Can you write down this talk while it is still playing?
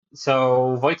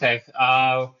So, Wojtek,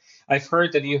 I've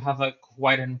heard that you have a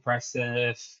quite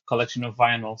impressive collection of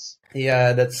vinyls.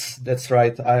 Yeah, that's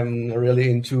right. I'm really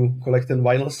into collecting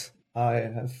vinyls. I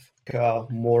have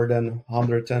more than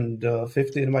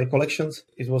 150 in my collections.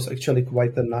 It was actually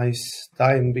quite a nice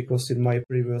time because in my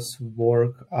previous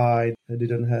work I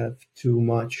didn't have too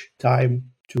much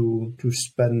time to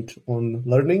spend on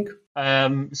learning.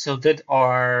 So did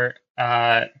our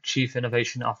Chief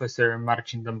Innovation Officer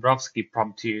Marcin Dąbrowski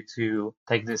prompt you to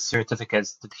take this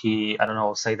certificates? Did he, I don't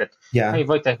know, say that, Yeah. hey,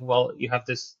 Wojtek, well, you have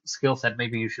this skill set,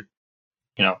 maybe you should,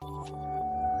 you know.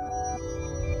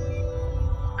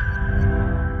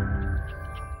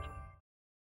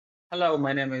 Hello,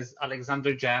 my name is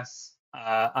Alexander Jess.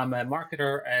 I'm a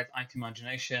marketer at IT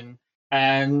Imagination,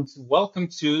 and welcome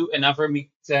to another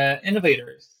Meet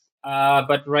Innovators.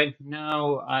 But right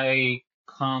now, I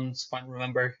can't quite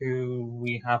remember who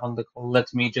we have on the call.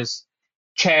 Let me just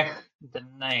check the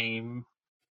name.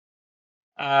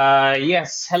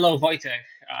 Yes, hello, Wojtek.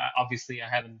 Obviously, I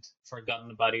haven't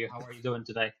forgotten about you. How are you doing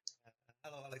today?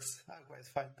 Hello, Alex. I'm quite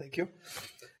fine. Thank you.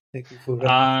 Thank you for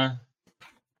Uh,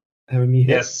 having me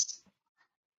here. yes,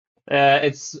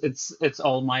 it's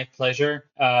all my pleasure.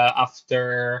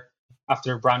 After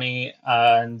Brani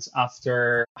and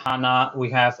after Hannah,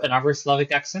 we have another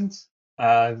Slavic accent.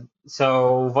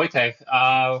 So Wojtek,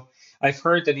 I've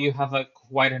heard that you have a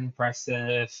quite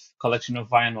impressive collection of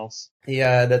vinyls.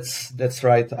 Yeah, that's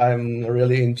right. I'm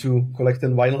really into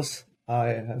collecting vinyls. I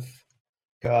have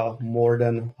more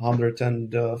than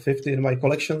 150 in my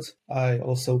collections. I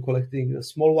also collecting the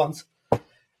small ones,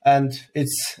 and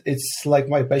it's like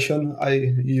my passion. I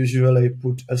usually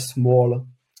put a small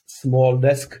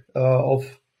desk of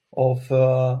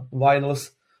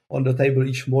vinyls on the table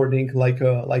each morning, like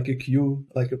a queue,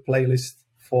 like a playlist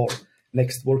for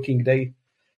next working day,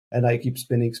 and I keep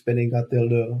spinning until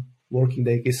the working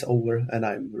day is over, and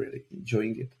I'm really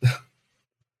enjoying it.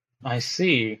 I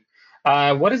see.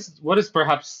 What is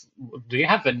perhaps, do you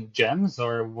have any gems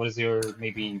or what is your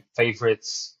maybe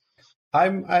favorites?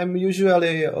 I'm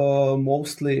usually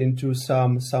mostly into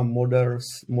some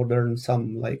modern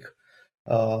some like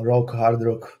rock, hard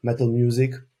rock, metal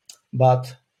music,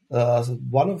 but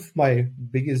one of my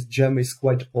biggest gem is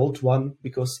quite old one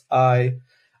because I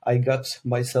got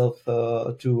myself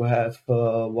to have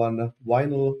one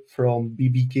vinyl from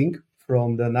BB King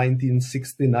from the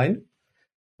 1969,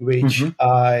 which Hmm.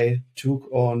 I took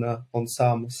on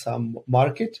some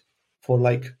market for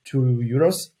like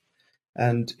 €2,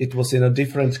 and it was in a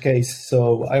different case.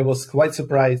 So I was quite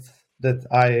surprised that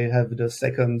I have the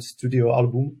second studio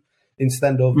album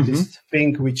instead of Hmm. this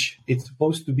thing which it's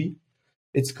supposed to be.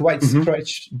 It's quite Hmm.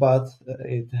 scratched, but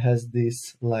it has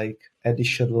this like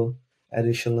additional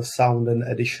sound and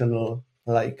additional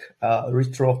like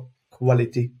retro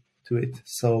quality to it.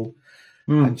 So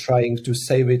I'm Mm. trying to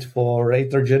save it for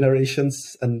later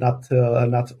generations and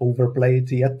not overplay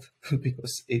it yet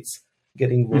because it's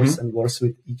getting worse Hmm. and worse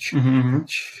with Hmm.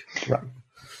 each run.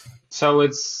 So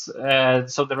it's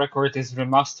so the record is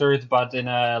remastered, but in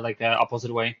a like a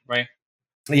opposite way, right?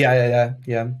 Yeah.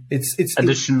 It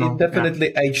Additional, yeah.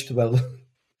 definitely aged well.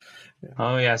 Yeah.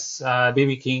 Oh yes,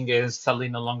 BB King is sadly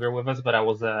no longer with us, but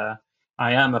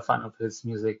I am a fan of his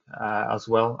music as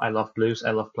well. I love blues.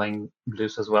 I love playing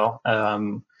blues as well.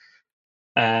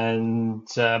 And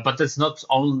but that's not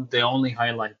the only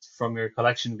highlight from your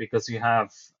collection because you have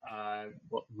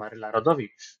Maryla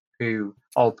Rodowicz, who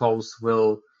all Poles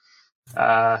will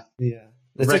Yeah.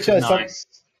 That's actually some recognize.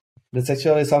 that's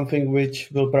actually something which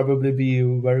will probably be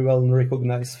very well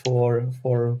recognized for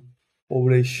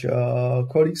Polish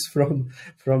colleagues from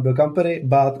the company.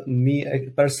 But me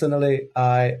personally,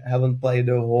 I haven't played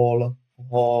the whole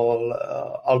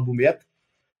album yet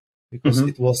because Hmm.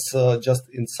 it was just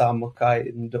in some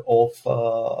kind of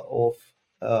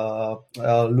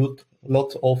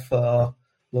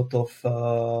lot of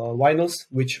vinyls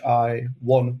which I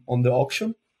won on the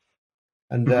auction,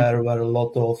 and Hmm. there were a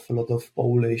lot of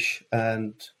Polish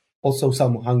and also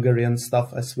some Hungarian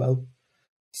stuff as well.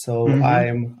 So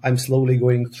Hmm. I'm slowly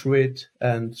going through it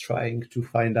and trying to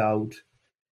find out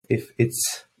if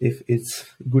it's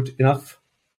good enough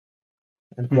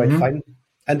and quite Hmm. fine.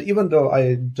 And even though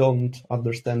I don't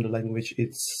understand the language,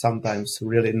 it's sometimes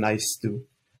really nice to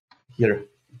hear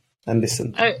and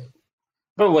listen to.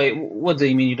 But wait, what do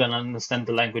you mean you don't understand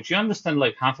the language? You understand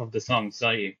like half of the songs,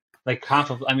 don't you? Like half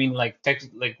of, I mean, like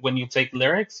text, like when you take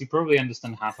lyrics, you probably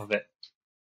understand half of it.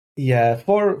 Yeah,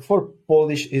 for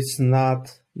Polish, it's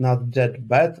not that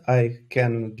bad. I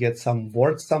can get some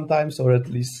words sometimes, or at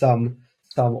least some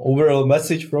overall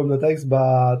message from the text.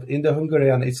 But in the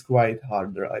Hungarian, it's quite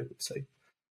harder, I would say.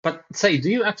 But say, do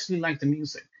you actually like the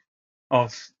music?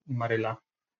 of Marilla?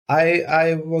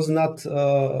 I was not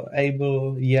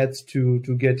able yet to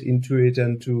get into it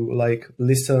and to like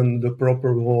listen the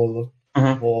proper whole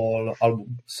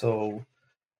album. So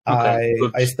Okay,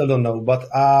 good. I still don't know. But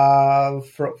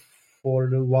for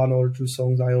the one or two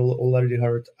songs I already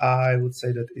heard, I would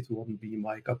say that it won't be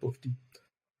my cup of tea.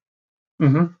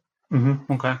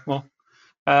 Okay, well,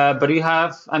 but you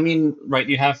have, I mean, right,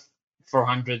 you have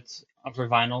 400 other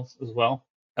vinyls as well,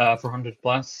 400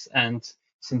 plus, and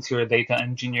since you're a data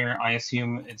engineer, I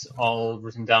assume it's all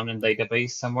written down in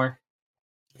database somewhere.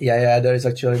 Yeah, there is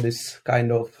actually this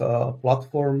kind of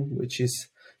platform which is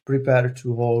prepared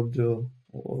to hold the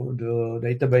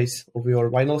database of your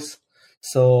vinyls.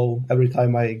 So every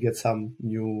time I get some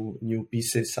new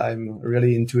pieces, I'm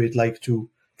really into it, like to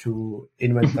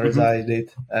inventarize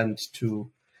it and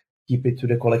to keep it to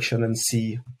the collection and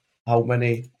see how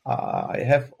many I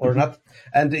have or not.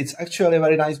 And it's actually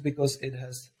very nice because it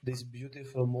has this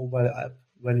beautiful mobile app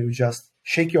when you just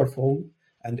shake your phone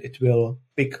and it will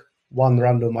pick one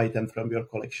random item from your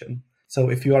collection. So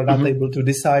if you are not able to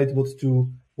decide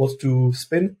what to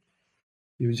spin,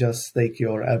 you just take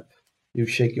your app, you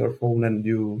shake your phone, and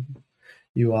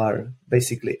you are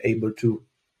basically able to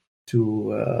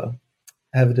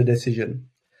have the decision.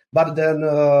 But then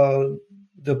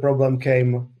the problem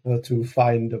came to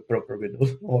find the proper window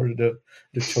or the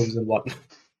chosen one.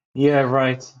 Yeah,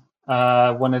 right.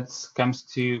 When it comes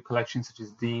to collections such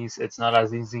as these, it's not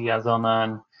as easy as on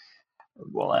an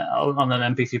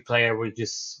MP3 player where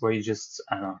you just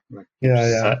I don't know, like you Yeah, just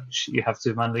yeah. search, you have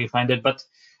to manually find it. But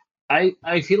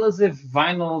I feel as if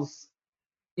vinyls,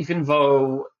 even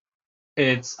though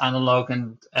it's analog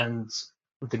and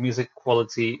the music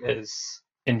quality is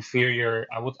inferior,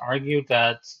 I would argue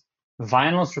that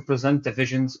vinyls represent the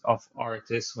visions of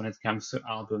artists when it comes to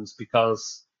albums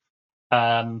because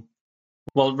um,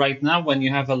 well, right now when you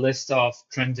have a list of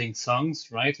trending songs,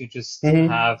 right, you just Hmm.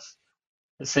 have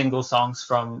single songs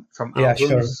from Yeah,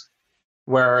 sure. albums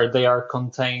where they are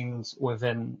contained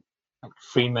within like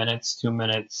 3 minutes, 2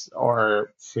 minutes,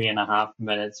 or 3.5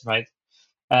 minutes, right?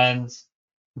 And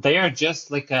they are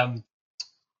just like a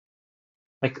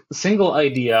single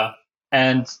idea,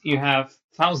 and you have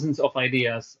thousands of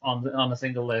ideas on a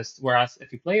single list. Whereas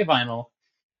if you play a vinyl,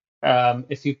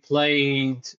 if you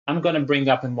played, I'm gonna bring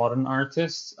up a modern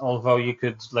artist, although you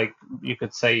could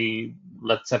say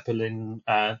Led Zeppelin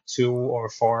 2 or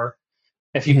 4.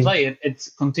 If you Hmm. play it, it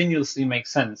continuously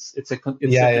makes sense.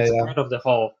 Yeah, yeah, It's a yeah. part of the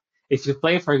whole. If you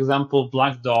play, for example,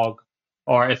 Black Dog,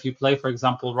 or if you play, for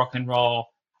example, Rock and Roll,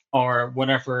 or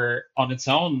whatever on its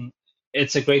own,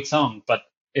 it's a great song. But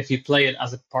if you play it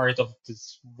as a part of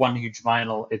this one huge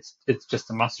vinyl, it's just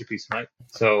a masterpiece, right?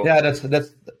 So. Yeah, that's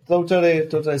totally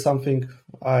something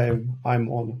I'm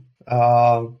on.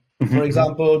 For Mhm,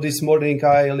 example, this morning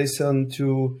I listened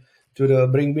to the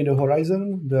Bring Me the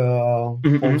Horizon, the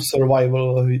mhm, post mhm,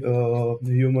 survival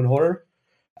human horror,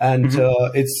 and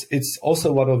mhm, it's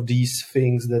also one of these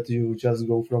things that you just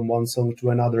go from one song to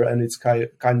another, and it's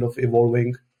kind of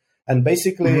evolving, and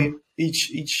basically mhm,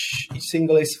 each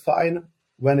single is fine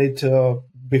when it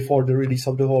before the release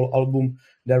of the whole album.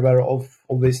 There were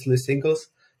obviously singles,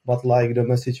 but like the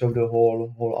message of the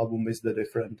whole album is the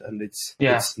different, and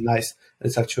yeah. it's nice.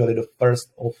 It's actually the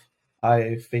first of,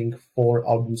 I think, 4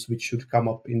 albums which should come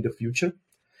up in the future.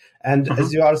 And as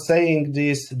Mhm, you are saying,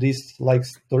 this like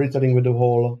storytelling with the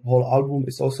whole album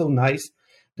is also nice.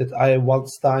 That I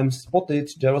once time spotted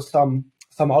there was some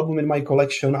album in my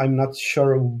collection. I'm not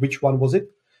sure which one was it.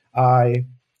 I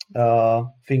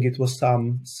think it was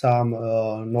some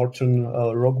northern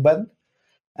rock band,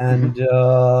 mhm,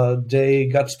 and they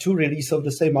got 2 releases of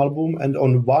the same album, and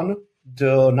on one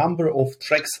the number of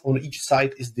tracks on each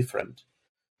side is different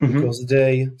mhm, because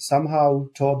they somehow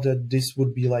thought that this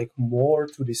would be like more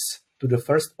to the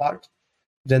first part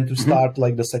than to mhm, start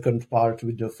like the second part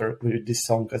with with this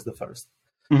song as the first.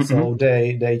 mhm, So mhm,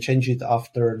 they changed it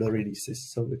after the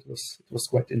releases. So it was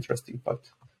quite interesting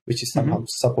part, which is mhm. somehow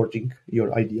supporting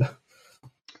your idea.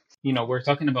 We're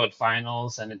talking about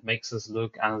finals, and it makes us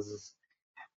look as,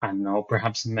 I don't know,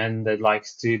 perhaps men that like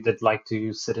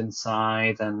to sit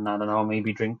inside and, I don't know,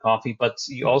 maybe drink coffee. But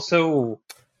you also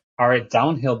are a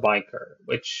downhill biker,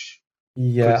 which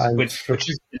Yeah, could I'm which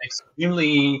is an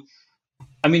extremely.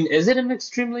 I mean, is it an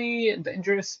extremely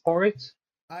dangerous sport?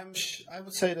 I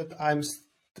would say that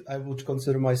I would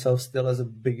consider myself still as a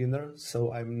beginner,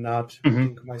 so I'm not Hmm.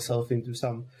 putting myself into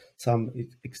some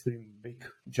extreme big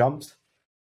jumps.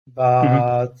 Hmm.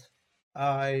 But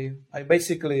I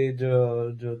basically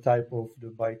the type of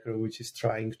the biker which is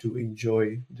trying to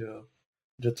enjoy the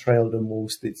trail the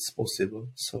most it's possible.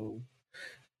 So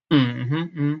Hmm.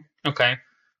 Hmm. Okay.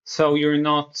 So you're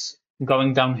not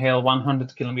going downhill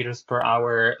 100 kilometers per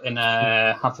hour in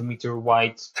a half a meter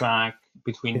wide track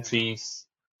between Yeah. trees.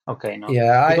 Okay, no,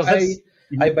 Yeah, because that's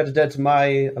I bet that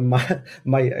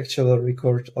my actual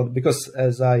record on, because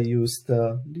as I used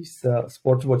these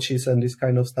sport watches and this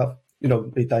kind of stuff,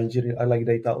 data engineering, I like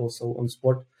data also on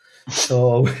sport.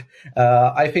 So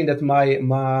I think that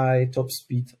my top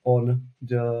speed on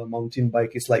the mountain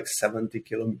bike is like 70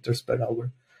 kilometers per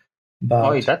hour. oh,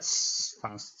 But that's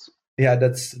fast. yeah,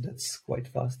 that's quite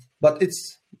fast. But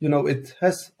it's it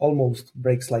has almost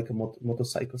brakes like a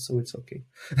motorcycle, so it's okay.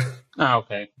 Ah,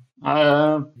 okay.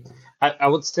 I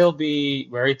would still be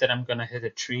worried that I'm gonna hit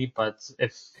a tree, but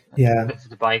Yeah. if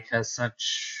the bike has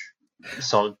such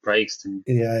solid brakes, then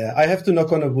Yeah. I have to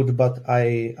knock on a wood, but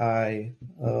I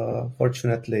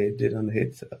fortunately didn't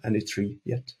hit any tree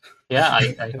yet. yeah,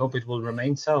 I hope it will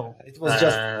remain so. It was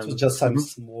just some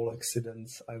small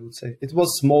accidents, I would say. It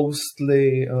was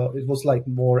mostly it was like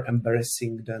more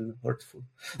embarrassing than hurtful.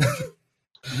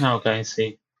 Okay, I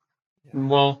see.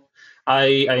 Well,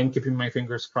 I am keeping my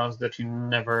fingers crossed that you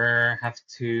never have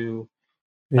to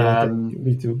Yeah, thank you.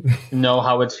 Me too. know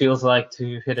how it feels like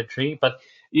to hit a tree. But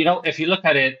if you look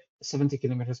at it, 70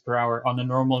 kilometers per hour on a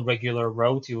normal regular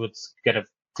road, you would get a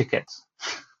ticket.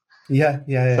 Yeah.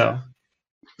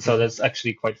 So that's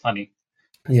actually quite funny.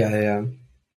 Yeah.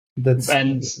 That's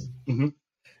And mhm.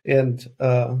 and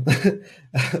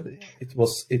it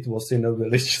was in a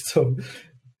village, so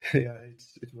yeah,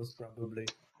 it was probably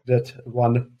that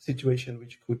one situation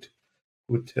which could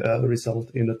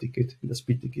result in a ticket, in a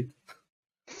speed ticket.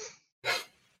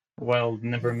 Well,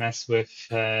 never mess with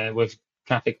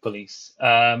traffic police.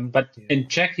 But in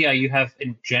Czechia, you have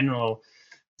in general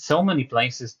so many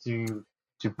places to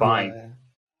buy. Yeah,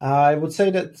 I would say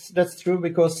that's true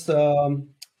because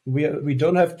we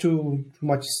don't have too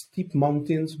much steep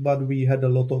mountains, but we had a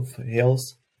lot of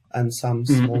hills and some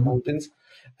small mountains.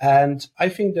 And I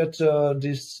think that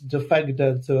the fact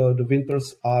that the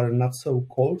winters are not so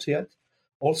cold yet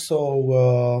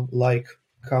also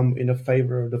come in a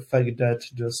favor of the fact that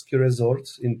the ski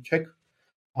resorts in Czech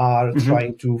are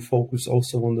trying to focus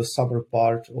also on the summer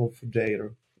part of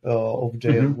their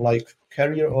like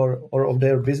career or of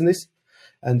their business,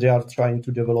 and they are trying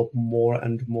to develop more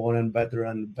and more and better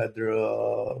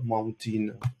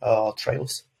mountain trail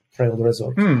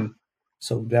resorts.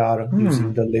 So they are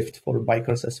using the lift for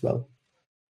bikers as well.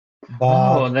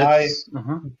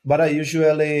 But I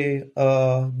usually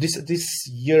this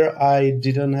year I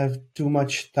didn't have too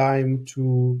much time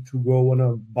to go on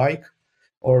a bike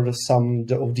or some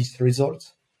of these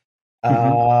resorts.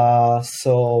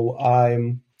 So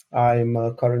I'm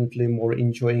currently more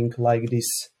enjoying like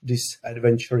this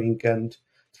adventuring and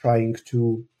trying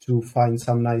to find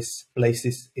some nice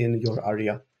places in your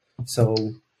area. So,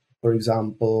 for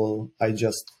example, I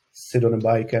just sit on a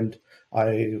bike and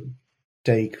I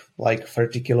take like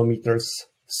 30 kilometers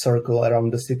circle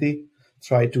around the city,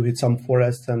 try to hit some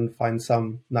forest and find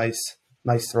some nice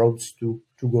roads to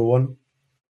go on.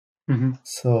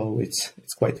 So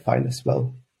it's quite fine as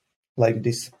well, like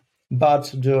this.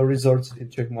 But the resorts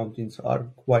in Czech mountains are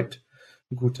quite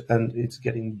good, and it's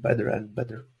getting better and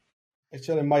better.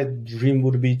 Actually, my dream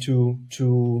would be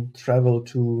to travel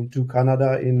to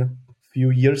Canada in a few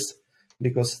years,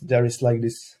 because there is like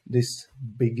this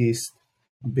biggest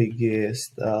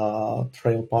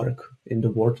trail park in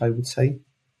the world, I would say.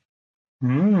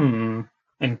 In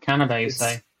Canada, you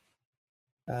say?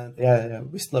 And yeah,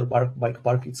 Whistler Bike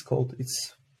Park. It's called.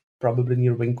 It's probably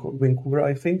near Vancouver,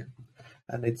 I think,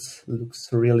 and it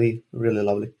looks really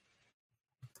lovely.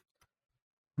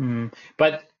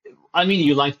 But I mean,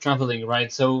 you like traveling,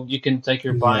 right? So you can take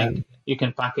your bike, you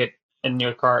can pack it in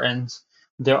your car, and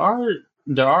there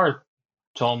are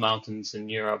tall mountains in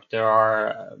Europe. There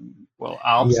are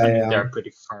Alps. I mean, they're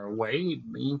pretty far away,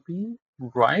 maybe,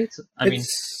 right? I mean,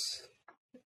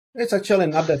 it's actually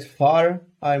not that far.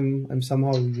 I'm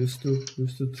somehow used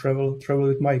to travel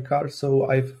with my car,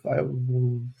 so I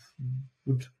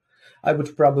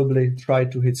would probably try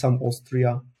to hit some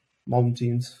Austria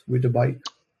mountains with the bike.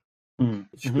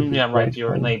 Yeah, right.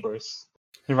 Your neighbors,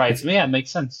 right? Yeah, it makes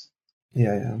sense.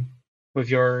 Yeah. With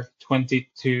your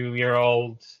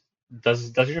 22-year-old,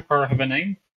 does your car have a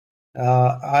name?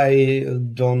 I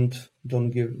don't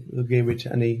give it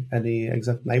any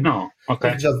exact name. No,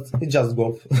 okay. It's just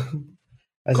Golf.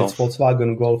 As Golf. It's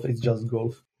Volkswagen Golf, it's just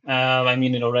Golf. I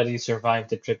mean, it already survived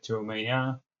the trip to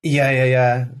Romania.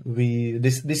 Yeah. We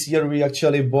this year we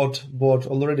actually bought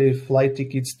already flight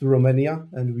tickets to Romania,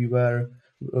 and we were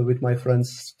with my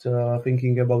friends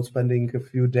thinking about spending a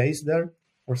few days there,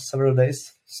 or several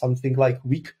days, something like a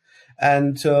week.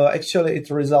 And actually it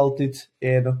resulted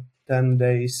in 10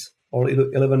 days or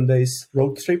 11 days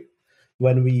road trip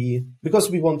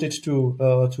because we wanted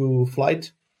to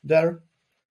flight there,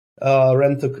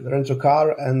 rent a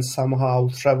car and somehow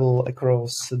travel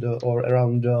across or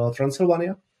around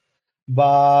Transylvania.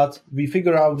 But we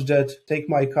figure out that take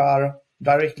my car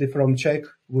directly from Czech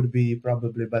would be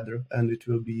probably better, and it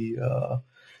will be a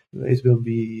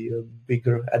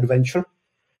bigger adventure.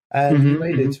 And we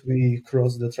made it. We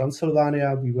crossed the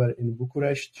Transylvania. We were in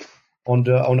Bucharest. On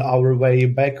our way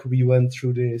back, we went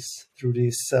through this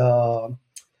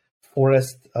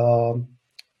forest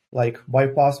like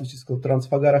bypass, which is called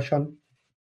Transfagarasan.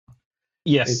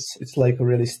 Yes. It's like a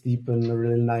really steep and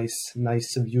really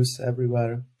nice views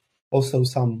everywhere. Also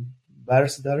some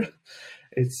bears there.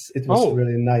 It was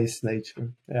really nice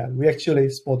nature. Yeah, we actually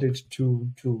spotted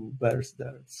two bears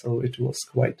there, so it was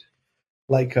quite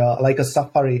like a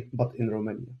safari, but in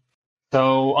Romania.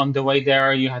 So on the way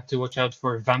there, you had to watch out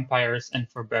for vampires and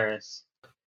for bears.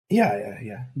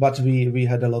 Yeah. But we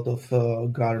had a lot of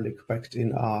garlic packed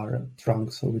in our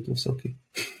trunk, so it was okay.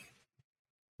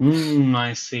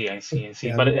 I see.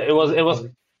 Yeah, but it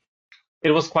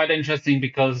was quite interesting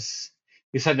because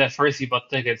you said that first you bought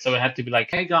tickets, so it had to be like,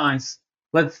 hey guys,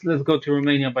 let's go to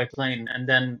Romania by plane, and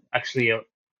then actually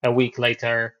a week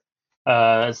later,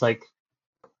 it's like,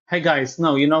 hey guys,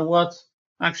 no, you know what?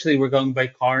 Actually, we're going by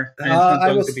car, and it's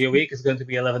not going to be a week; it's going to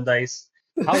be 11 days.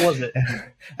 How was it?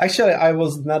 Actually, I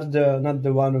was not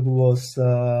the one who was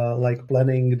like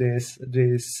planning this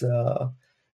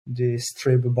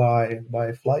trip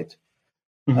by flight.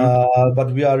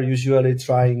 But we are usually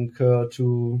trying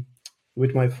to,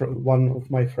 with one of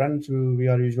my friends, we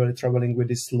are usually traveling with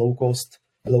this low cost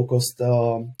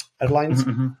airlines.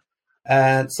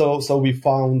 And so we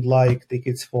found like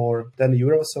tickets for 10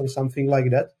 euros or something like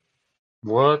that.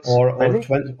 What? Or Really?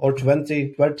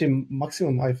 20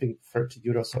 maximum, I think 30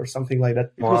 euros or something like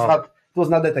that. It was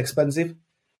not that expensive,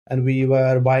 and we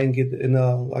were buying it in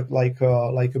a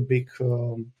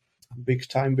big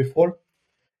time before.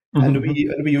 And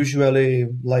we usually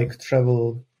like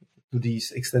travel to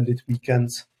these extended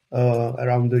weekends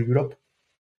around Europe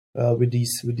with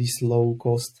these low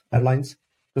cost airlines,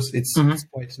 because it's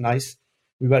quite nice.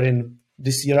 We were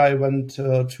this year. I went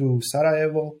to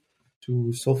Sarajevo,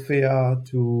 to Sofia,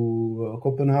 to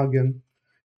Copenhagen,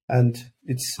 and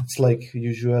it's like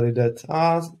usually that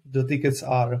the tickets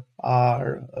are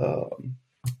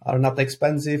not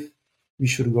expensive. We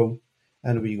should go,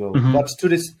 and we go. But to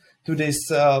this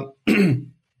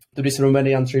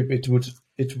Romanian trip,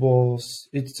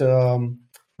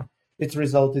 it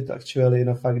resulted actually in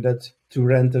the fact that to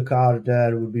rent a car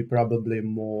there would be probably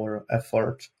more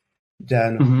effort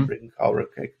than bring our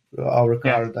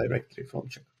car directly from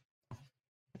Czech.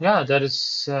 Yeah, that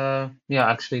is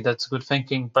actually that's good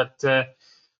thinking. But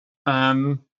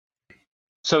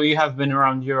so you have been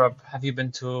around Europe. Have you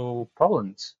been to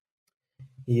Poland?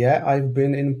 Yeah, I've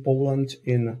been in Poland,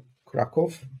 in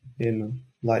Krakow, in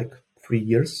like 3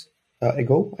 years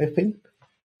ago, I think.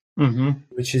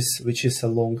 Which is a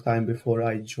long time before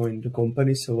I joined the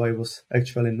company, so I was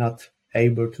actually not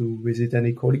able to visit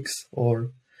any colleagues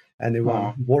or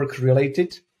anyone work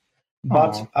related.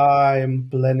 But I'm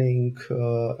planning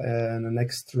a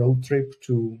next road trip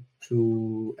to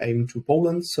aim to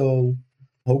Poland, so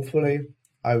hopefully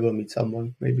I will meet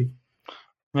someone. Maybe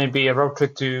a road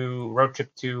trip to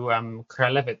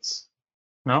Kralevitz.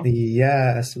 No?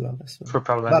 Yeah, as well. For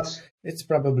Poland. But it's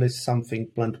probably something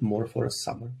planned more for a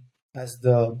summer, as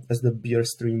the beer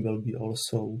stream will be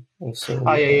also.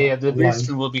 The beer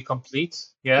stream will be complete.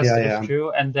 Yes, it's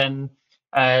true. And then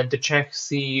the Czech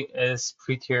Sea is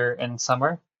prettier in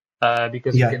summer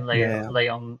because you can lay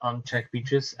on Czech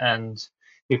beaches and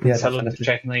you can salute the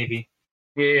Czech Navy.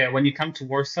 Yeah. When you come to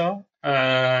Warsaw,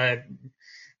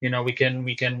 we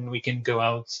can go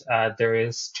out. There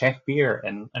is Czech beer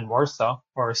in Warsaw,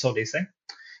 or so they say.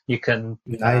 You can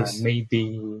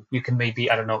maybe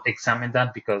I don't know, examine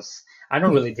that, because I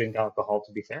don't really drink alcohol,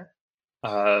 to be fair.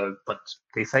 But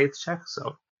they say it's Czech,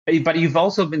 so. But you've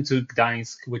also been to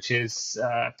Gdańsk, which is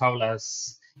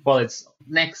Paula's. Well, it's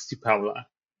next to Paula,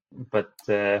 but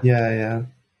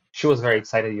she was very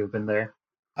excited you've been there.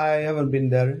 I haven't been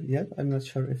there yet. I'm not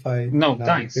sure if I. No,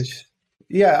 Gdańsk.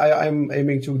 I'm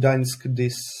aiming to Gdańsk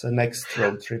this next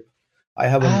road trip. I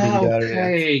haven't been there yet.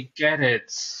 Okay, get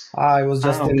it. I was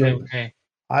just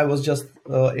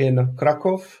in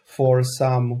Krakow for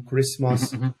some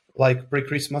Christmas, like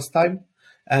pre-Christmas time.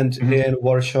 And in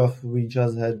Warsaw, we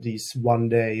just had this one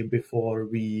day before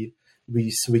we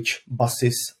switch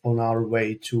buses on our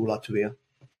way to Latvia.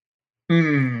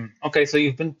 Okay, so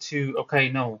you've been to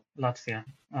Latvia.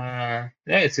 Yeah,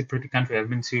 it's a pretty country. I've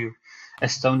been to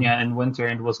Estonia in winter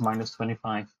and it was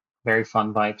 -25. Very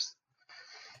fun vibes.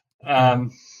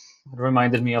 Mm. It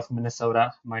reminded me of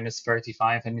Minnesota,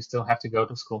 -35, and you still have to go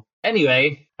to school.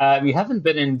 Anyway, you haven't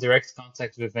been in direct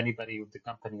contact with anybody with the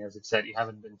company, as you said. You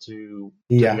haven't been to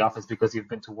the Yeah, office because you've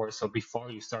been to Warsaw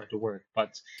before you started to work.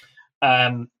 But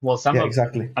well, some yeah, of,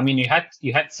 exactly. I mean,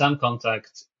 you had some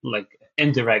contact, like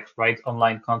indirect, right,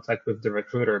 online contact with the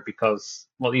recruiter because,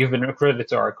 well, you've been recruited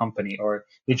to our company, or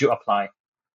did you apply?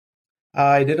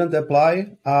 I didn't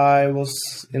apply. I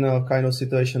was in a kind of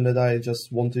situation that I just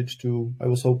wanted to. I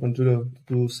was open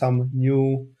to some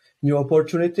new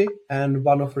opportunity, and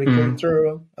one of Mm,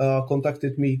 recruiter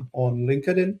contacted me on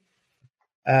LinkedIn,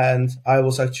 and I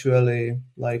was actually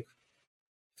like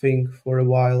think for a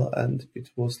while, and it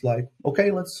was like,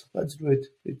 okay, let's do it.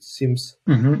 It seems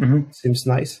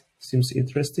nice, seems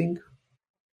interesting,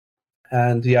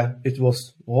 and yeah, it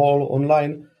was all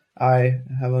online. I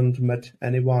haven't met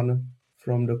anyone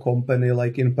from the company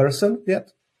like in person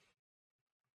yet,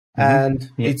 hmm and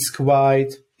Yeah. it's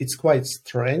quite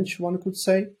strange, one could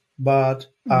say, but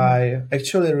I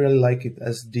actually really like it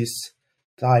as this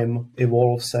time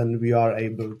evolves and we are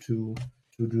able to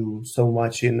do so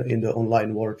much in the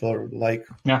online world, or like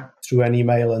Yeah. through an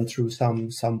email and through some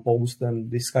post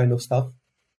and this kind of stuff.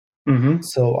 hmm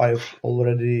So I've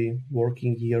already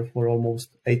working here for almost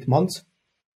 8 months,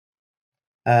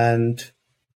 and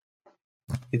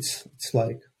it's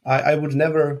like I would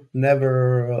never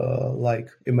like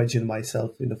imagine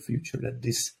myself in the future that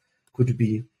this could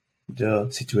be the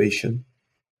situation.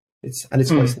 It's quite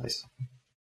Mm. nice.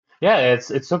 Yeah,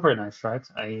 it's super nice, right?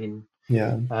 I mean,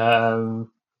 Yeah,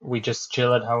 we just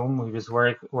chill at home. We just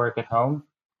work at home.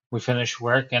 We finish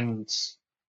work, and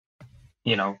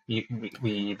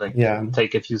we like yeah,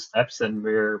 take a few steps, and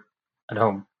we're at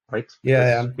home, right? yeah,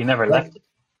 Because yeah. we never Like left it.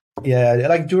 yeah,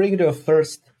 like during the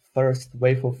first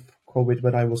wave of COVID,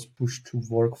 when I was pushed to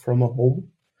work from a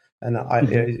home, and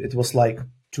hmm it was like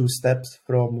 2 steps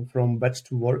from bed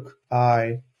to work.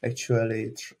 I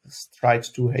actually tried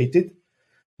to hate it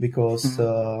because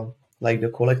hmm like the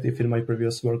collective in my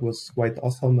previous work was quite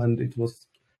awesome, and it was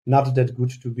not that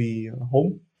good to be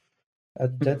home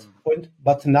at that hmm point.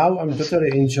 But now I'm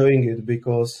totally enjoying it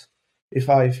because if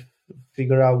I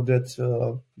figure out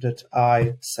that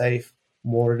I save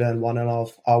more than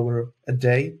 1.5 hour a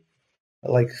day,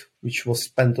 like which was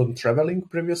spent on traveling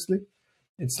previously,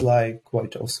 it's like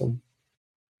quite awesome.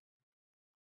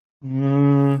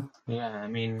 Yeah, I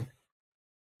mean,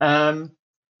 um,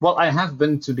 well, I have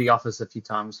been to the office a few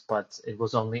times, but it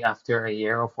was only after a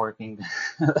year of working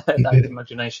at IT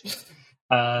Imagination.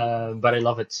 But I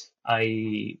love it.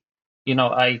 I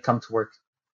come to work.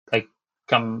 I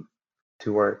come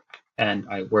to work and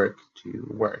I work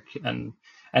to work and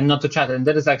not to chat. And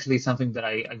that is actually something that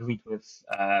I agreed with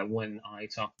when I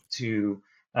talked to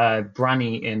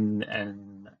Brani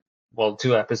in well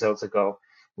 2 episodes ago.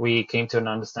 We came to an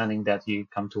understanding that you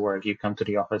come to work, you come to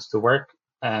the office to work,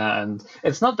 and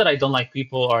it's not that I don't like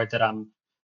people or that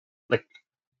like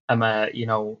I'm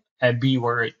a B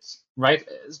word, right?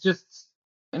 It's just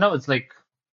it's like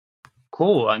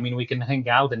cool. I mean, we can hang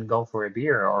out and go for a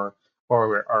beer or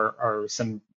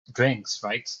some drinks,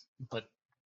 right? But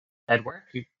at work,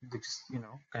 we just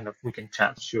kind of we can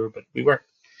chat, sure, but we work.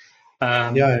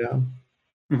 Um, Yeah, yeah.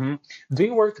 mhm. Do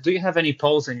you work? Do you have any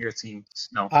polls in your team?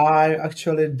 No. I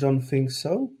actually don't think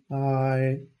so.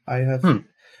 I have Hmm.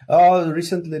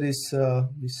 recently this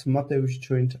Mateusz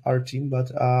joined our team,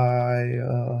 but I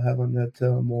haven't had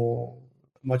more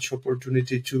much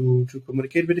opportunity to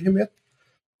communicate with him yet.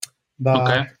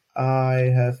 Okay. But I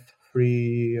have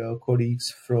three colleagues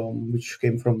from which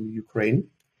came from Ukraine.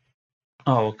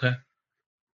 Oh, okay.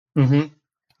 Mm-hmm.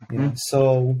 Yeah.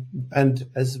 So, and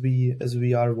as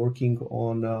we are working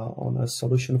on a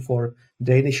solution for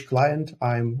Danish client,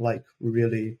 I'm like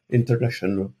really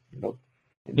international,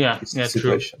 in Yeah. this Yeah. True.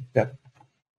 situation. Yeah.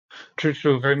 True.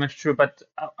 True. Very much true. But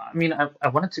I mean, I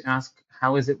wanted to ask,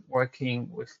 how is it working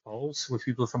with Poles, with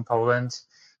people from Poland?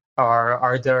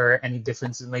 Are there any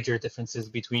differences, major differences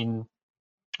between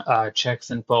Czechs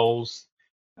and Poles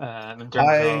in terms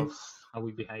I of how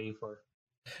we behave? Or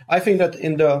I think that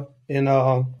in the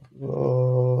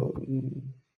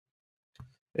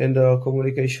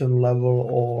communication level,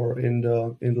 or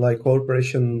in like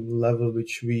cooperation level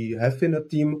which we have in a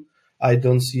team, I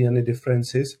don't see any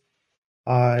differences.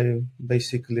 I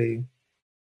basically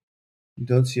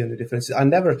don't see any differences. I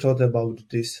never thought about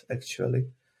this actually,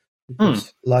 hmm.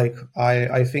 because like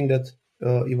I think that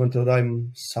even though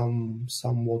I'm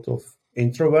somewhat of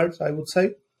introvert, I would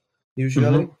say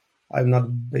hmm usually I'm not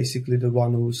basically the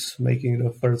one who's making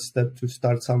the first step to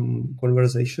start some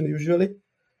conversation usually.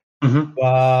 hmm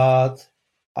But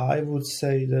I would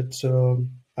say that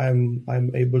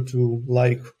I'm able to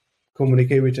like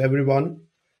communicate with everyone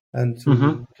and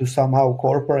Mm-hmm. to somehow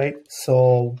cooperate.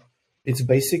 So it's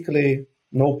basically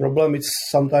no problem. It's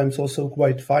sometimes also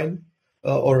quite fine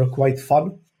or quite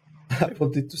fun. I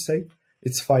wanted to say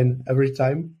it's fine every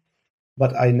time,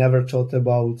 but I never thought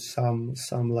about some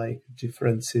like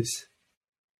differences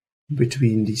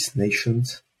between these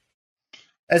nations.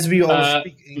 As we all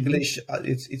speak Mhm. English,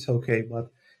 it's okay.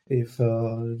 But if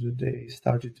they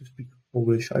started to speak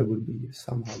Polish, I would be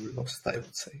somehow lost, I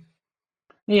would say.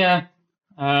 Yeah,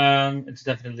 it's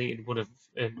definitely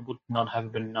it would not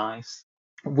have been nice.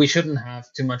 We shouldn't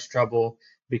have too much trouble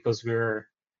because we're,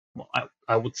 well,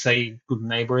 I would say, good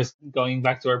neighbors. Going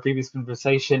back to our previous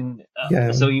conversation,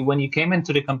 Yeah, when you came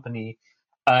into the company,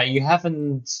 you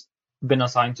haven't been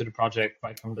assigned to the project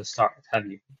right from the start, have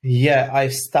you? yeah. I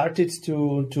started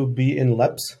to be in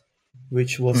labs,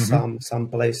 which was Mm-hmm. some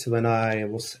place when I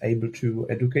was able to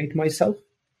educate myself.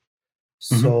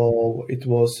 Mm-hmm. So it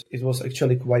was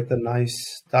actually quite a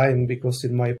nice time because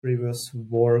in my previous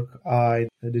work I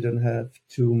didn't have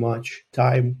too much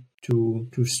time to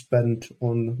spend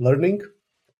on learning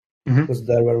Mm-hmm. because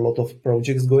there were a lot of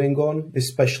projects going on,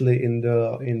 especially in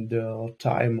the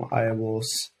time I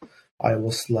was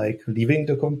like leaving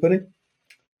the company.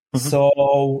 Mm-hmm.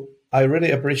 So I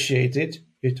really appreciate it.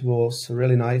 It was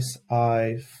really nice.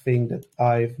 I think that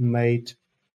I've made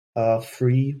a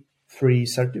free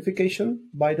certification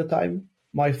by the time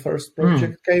my first Mm,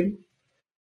 project came.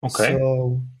 okay.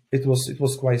 So it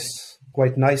was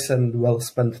quite nice and well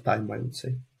spent time, I would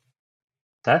say.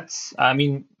 That's, I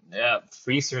mean,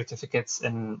 free certificates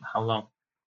in how long?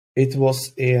 It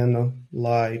was in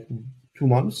like 2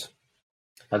 months.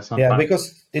 That's not Yeah, bad.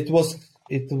 because it was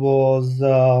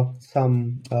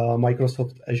some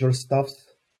Microsoft Azure stuff.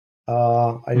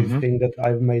 I Mm-hmm. think that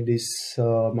I've made this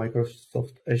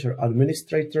Microsoft Azure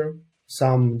administrator,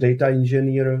 some data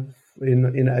engineer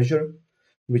in Azure,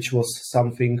 which was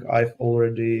something I've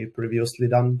already previously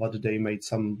done, but they made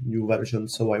some new version,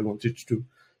 so I wanted to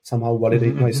somehow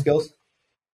validate my Mm-hmm. skills.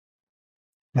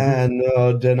 Mm-hmm.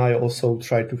 And then I also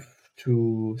try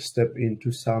to step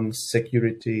into some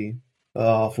security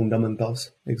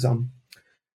fundamentals exam,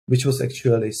 which was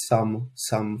actually some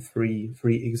free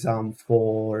exam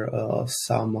for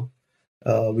some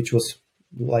which was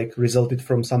like resulted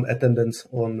from some attendance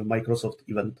on Microsoft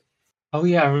event. Oh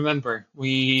yeah, I remember.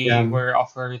 We Yeah, were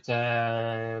offered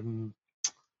a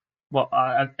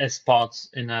spot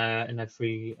in a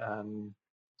free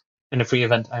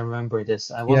event. I remember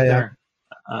this. I yeah, was yeah, there.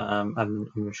 I'm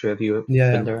not sure if you've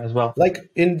yeah, been yeah. there as well.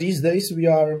 Like in these days, we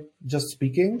are just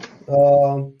speaking.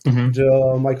 Mm-hmm.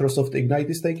 The Microsoft Ignite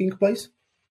is taking place,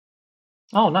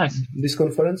 Oh, nice. this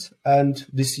conference, and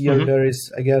this year Mm-hmm. there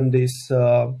is again this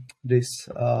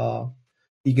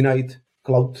Ignite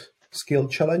Cloud Skill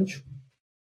Challenge,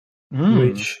 Mm.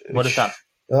 which What is that?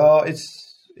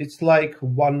 it's like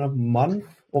 1 month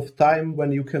of time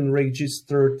when you can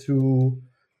register to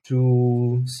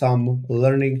some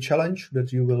learning challenge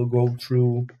that you will go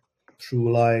through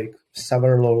like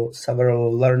several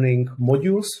learning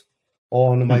modules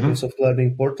on Mm-hmm. Microsoft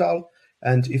Learning Portal.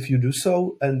 And if you do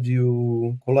so and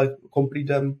you complete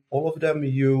them, all of them,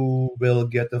 you will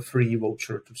get a free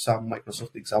voucher to some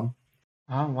Microsoft exam.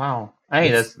 Oh wow. Hey,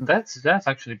 That's that's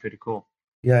actually pretty cool.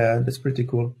 Yeah, that's pretty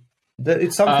cool.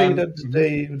 It's something that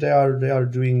Mhm. they are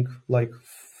doing like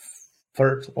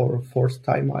third or fourth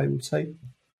time, I would say.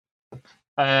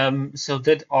 So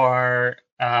did our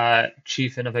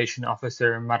Chief Innovation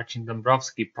Officer Marcin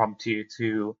Dąbrowski prompt you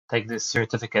to take this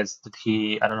certificates? Did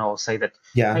he, I don't know, say that,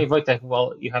 Yeah, hey, Wojtek,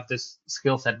 well, you have this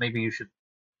skill set, maybe you should,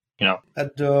 you know.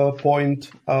 at the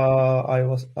point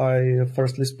I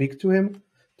firstly speak to him,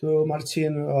 to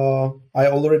Marcin. I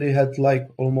already had like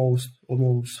almost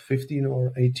 15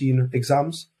 or 18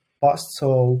 exams passed,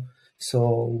 so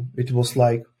it was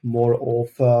like more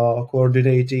of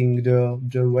coordinating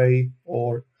the way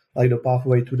or like the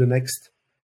pathway to the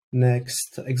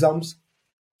next exams.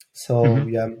 So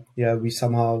Mhm. yeah, we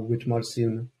somehow with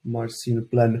Marcin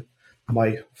plan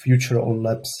my future on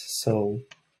labs. So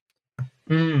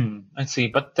I see.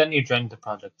 But then you joined the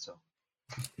project, so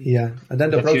yeah, and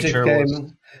then the the project future was.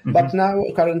 came. But Mhm. now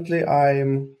currently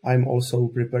I'm also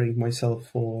preparing myself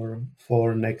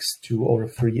for next 2 or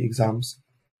 3 exams.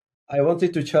 I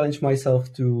wanted to challenge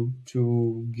myself to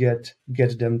get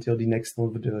them till the next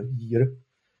of the year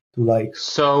to like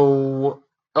So,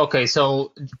 okay,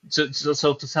 so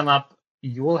to sum up,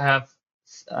 you will have,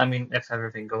 I mean, if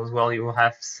everything goes well, you will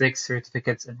have 6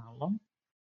 certificates in how long?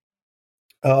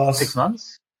 uh 6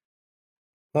 months?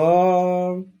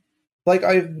 uh Like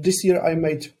this year I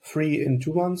made 3 in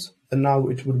 2 months, and now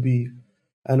it would be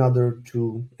another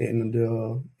 2 in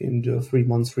the 3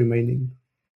 months remaining.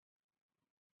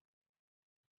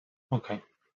 Okay.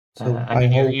 So I I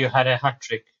mean, hope. you had a hat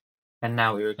trick, and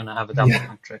now you're gonna have a double Yeah.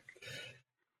 hat trick.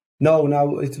 No,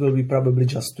 now it will be probably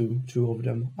just two of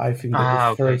them. I think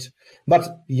that the Okay. third,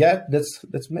 but yeah,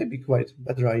 that's maybe quite a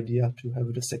better idea to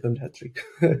have the second hat trick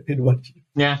in 1 year.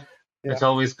 Yeah, Yeah. it's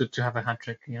always good to have a hat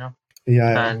trick, Yeah.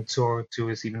 and two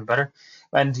is even better.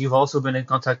 And you've also been in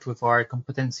contact with our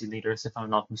competency leaders, if I'm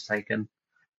not mistaken.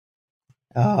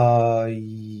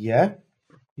 Yeah.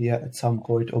 At some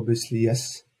point, obviously,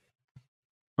 yes.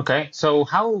 Okay, so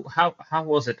how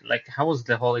was it? Like, how was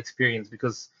the whole experience?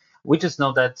 Because we just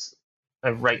know that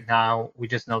right now, we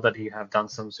just know that you have done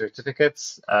some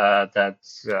certificates, that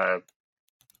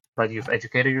you've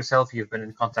educated yourself. You've been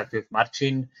in contact with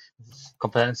Marcin,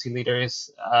 competency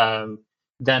leaders.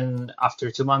 Then after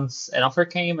 2 months, an offer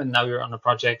came, and now you're on a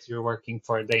project. You're working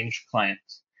for a Danish client.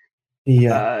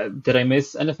 Yeah. Did I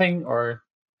miss anything, or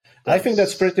I think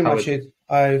that's pretty how much it.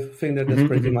 I think that that's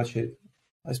pretty much it.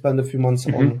 I spent a few months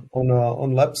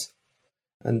on labs,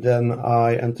 and then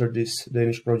I entered this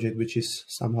Danish project, which is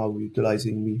somehow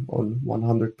utilizing me on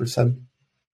 100%.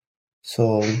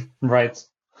 So Right.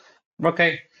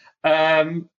 Okay.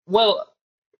 Well,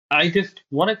 I just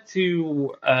wanted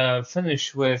to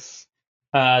finish with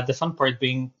the fun part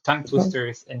being tongue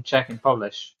twisters in Czech and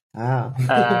Polish.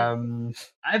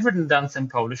 I've written down some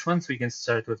Polish ones. We can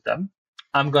start with them.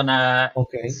 I'm gonna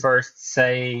first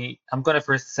say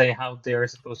how they're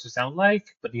supposed to sound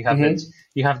like, but you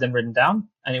have them written down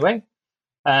anyway.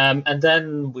 And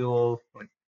then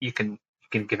you can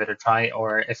give it a try,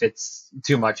 or if it's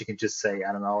too much, you can just say,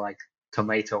 I don't know, like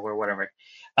tomato or whatever.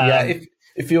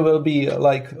 If you will be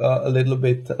like a little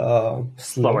bit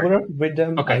slower with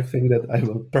them, okay. I think that I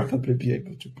will probably be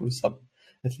able to pull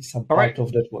at least some part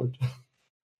of that word.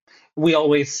 We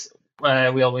always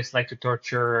like to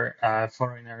torture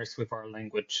foreigners with our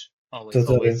language.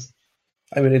 Always.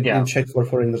 I mean, in Czech for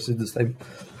foreigners it's the same.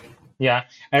 Yeah,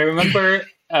 I remember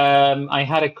I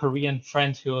had a Korean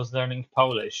friend who was learning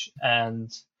Polish,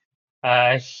 and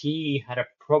he had a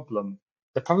problem.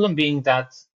 The problem being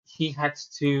that he had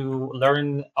to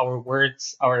learn our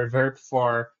verb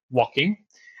for walking,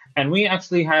 and we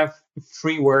actually have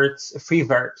 3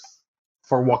 verbs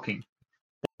for walking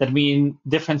that mean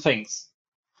different things,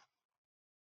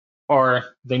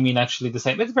 or they mean actually the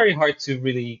same. It's very hard to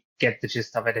really get the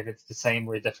gist of it if it's the same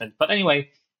or different. But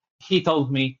anyway, he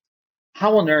told me,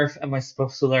 how on earth am I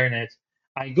supposed to learn it?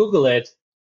 I Google it,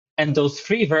 and those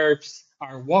 3 verbs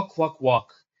are walk, walk,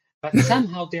 walk, but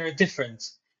somehow they are different.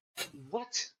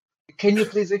 What? Can you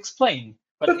please explain?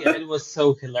 But yeah, it was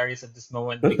so hilarious at this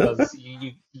moment, because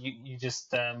you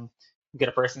just get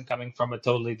a person coming from a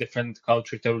totally different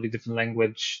culture, totally different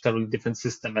language, totally different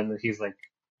system, and he's like,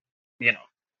 but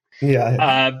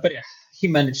yeah, he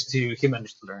managed to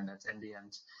learn it in the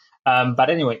end. But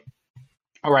anyway,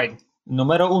 all right.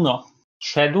 Numero 1.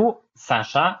 Szedł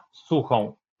Sasza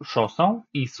suchą szosą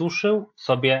i suszył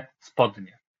sobie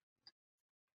spodnie.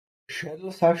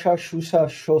 Szedł Sasza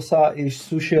szosa i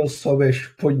suszył sobie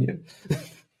spodnie.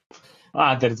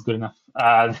 That's good enough.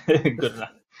 Good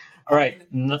enough. All right.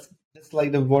 That's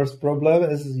like the worst problem,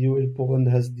 as you in Poland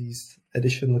has these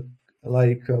additional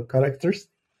characters.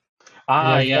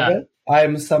 Yeah.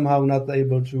 I'm somehow not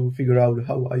able to figure out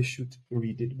how I should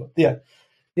read it, but yeah,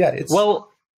 it's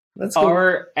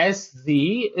our SZ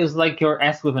is like your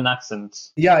S with an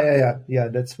accent. Yeah.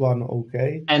 That's one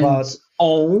okay. And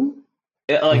O,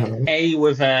 like A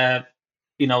with a,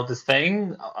 this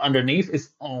thing underneath is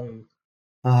on.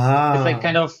 It's like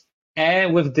kind of A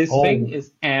with this thing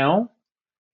is L,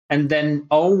 and then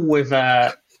O with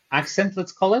a accent,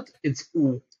 let's call it, it's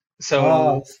U.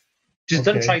 So just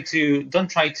don't try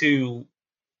to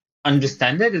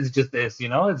understand it. It's just this,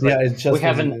 It's like it's just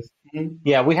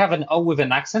we have an O with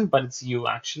an accent, but it's U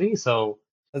actually. So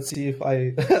let's see if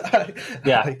I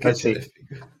let's see.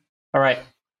 All right.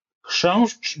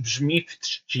 Chrząszcz brzmi w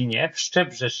Trzcinie, w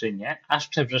Szczebrzeszynie, a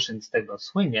Szczebrzeszyn z tego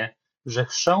słynie, że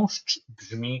chrząszcz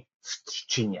brzmi w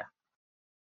Trzcinie.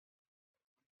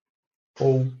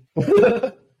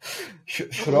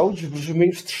 Chrząszcz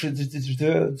brzmi w Trzcinie,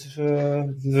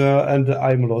 and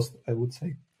I'm lost, I would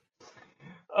say.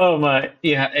 Oh my,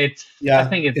 yeah, I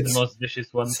think it's the most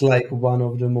vicious one. It's like one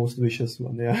of the most vicious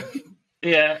one, yeah.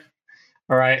 Yeah.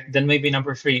 All right, then maybe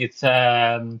number 3. It's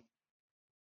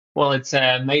it's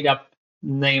a made-up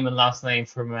name and last name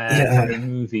from a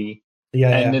movie.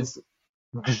 It's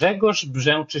Grzegorz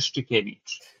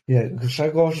Brzęczyszczykiewicz. Yeah,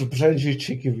 Grzegorz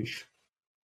Brzęczyszczykiewicz.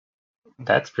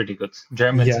 That's pretty good.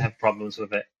 Germans have problems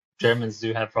with it. Germans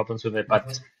do have problems with it,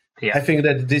 but yeah. I think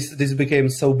that this became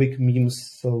so big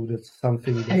memes, so that's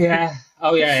something. That, Yeah.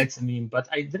 Oh, yeah, it's a meme, but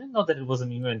I didn't know that it was a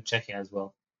meme in Czechia as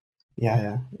well.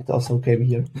 yeah, it also came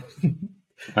here.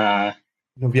 Uh,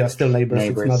 We are still neighbors.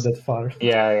 Neighbors. It's not that far.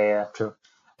 yeah, true.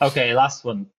 Okay, last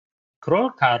one.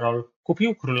 Król Karol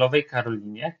kupił królowej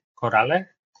Karolinie korale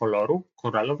koloru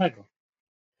koralowego.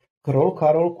 Król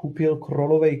Karol kupił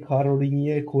królowej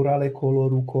Karolinie korale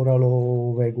koloru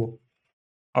koralowego.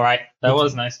 All right, that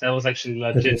was nice. That was actually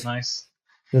legit nice.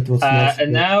 That was nice.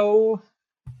 And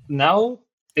now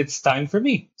it's time for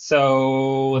me.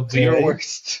 So do your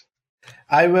worst.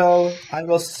 I will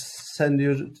send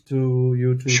you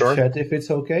to Sure. chat if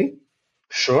it's okay.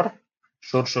 Sure.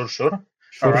 All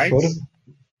right. Sure.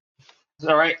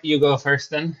 All right, you go first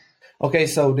then. Okay,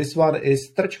 so this one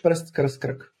is Trč prst krz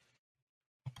krk.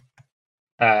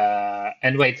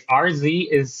 And wait, RZ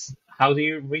is, how do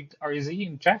you read RZ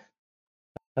in Czech?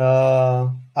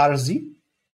 RZ?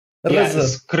 Yeah,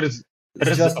 Rz. skrz.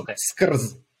 Just Okay.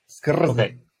 skrz.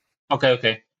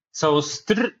 Okay. So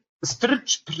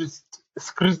strč prst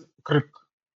skrz krk.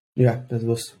 Yeah, that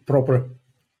was proper.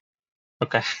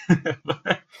 Okay.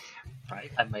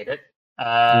 Right, I made it.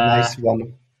 Nice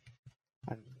one.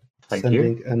 I'm Thank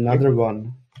sending you. another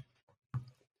one.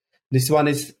 This one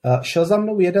is, šel za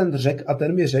mnou jeden řek a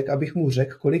ten mi řekl, abych mu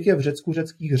řekl, kolik je v Řecku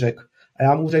řeckých řek. A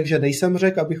já mu řekl, že nejsem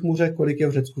řek, abych mu řekl, kolik je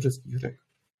v Řecku řeckých řek.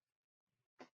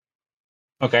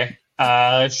 Okay.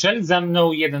 Šel za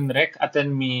mnou jeden řek a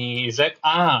ten mi řekl,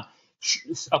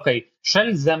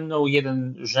 Šel ze mnou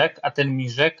jeden řek a ten mi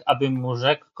řekl, abym mu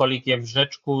řekl, kolik je v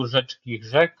Řecku řeckých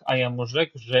řek, a já mu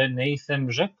řekl, že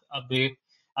nejsem řek,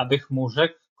 abych mu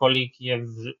řekl, kolik je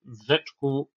v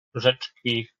Řecku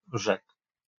řeckých řek.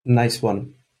 Nice one.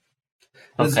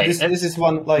 Okay. This is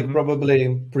one like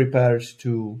probably prepared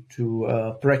to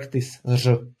practice ř.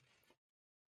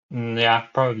 Yeah,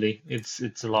 probably.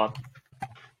 It's a lot.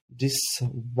 This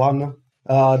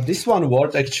one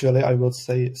word actually I will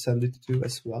send it to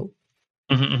as well.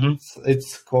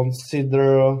 It's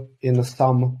considered in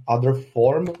some other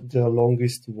form the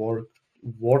longest word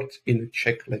in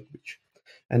Czech language,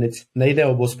 and it's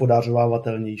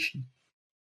nejneobhospodařovatelnější.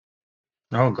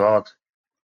 Oh God.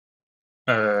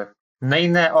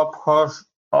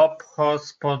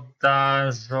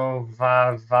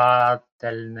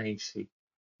 Nejneobhospodařovatelnější.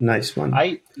 Nice one.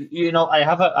 I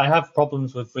have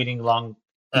problems with reading long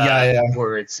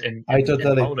words in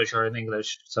Polish or in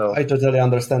English. So I totally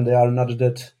understand. They are not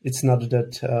that. It's not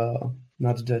that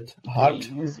hard.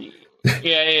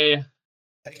 Yeah.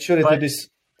 Actually,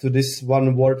 to this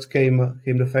one word came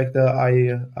the fact that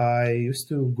I used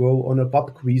to go on a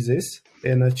pub quizzes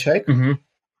in a Czech,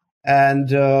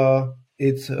 and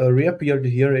it reappeared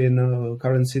here in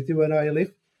current city where I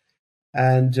live.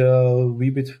 And we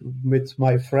with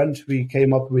my friend we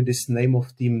came up with this name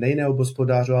of team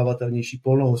nejneobhospodařovatelnější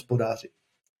polnohospodáři.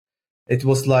 It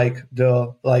was like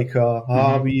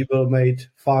we will made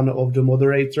fun of the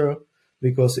moderator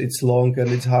because it's long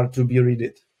and it's hard to be read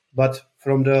it. But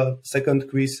from the second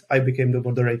quiz I became the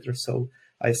moderator, so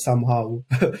I somehow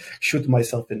shoot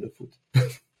myself in the foot.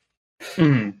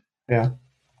 Yeah.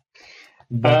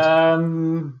 But,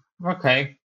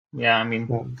 okay. Yeah, I mean.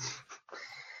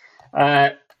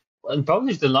 In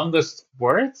Polish, the longest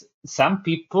word, some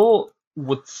people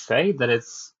would say that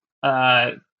it's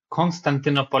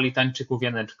Konstantynopolitańczyków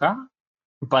Janeczka,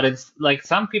 but it's like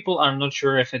some people are not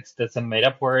sure if that's a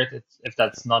made-up word, if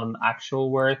that's not an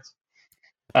actual word.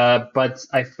 But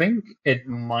I think it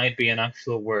might be an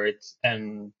actual word,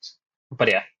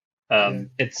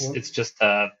 it's just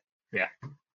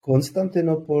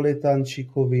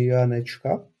Konstantynopolitańczykowi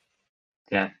Janeczka.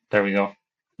 Yeah, there we go.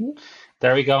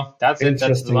 There we go. That's it.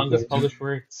 That's the longest Polish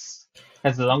word.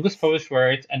 That's the longest Polish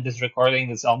word, and this recording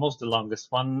is almost the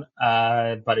longest one.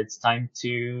 But it's time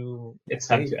to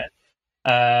end.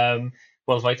 Well,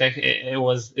 Wojtek, it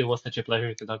was such a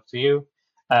pleasure to talk to you.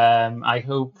 I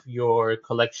hope your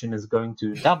collection is going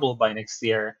to double by next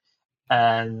year,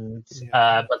 and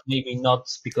but maybe not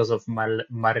because of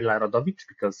Maryla Rodowicz,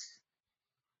 because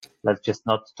let's just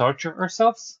not torture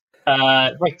ourselves.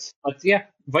 Right, but yeah,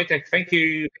 Wojtek, thank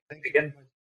you again.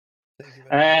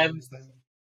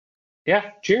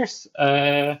 Yeah, cheers.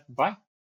 Bye.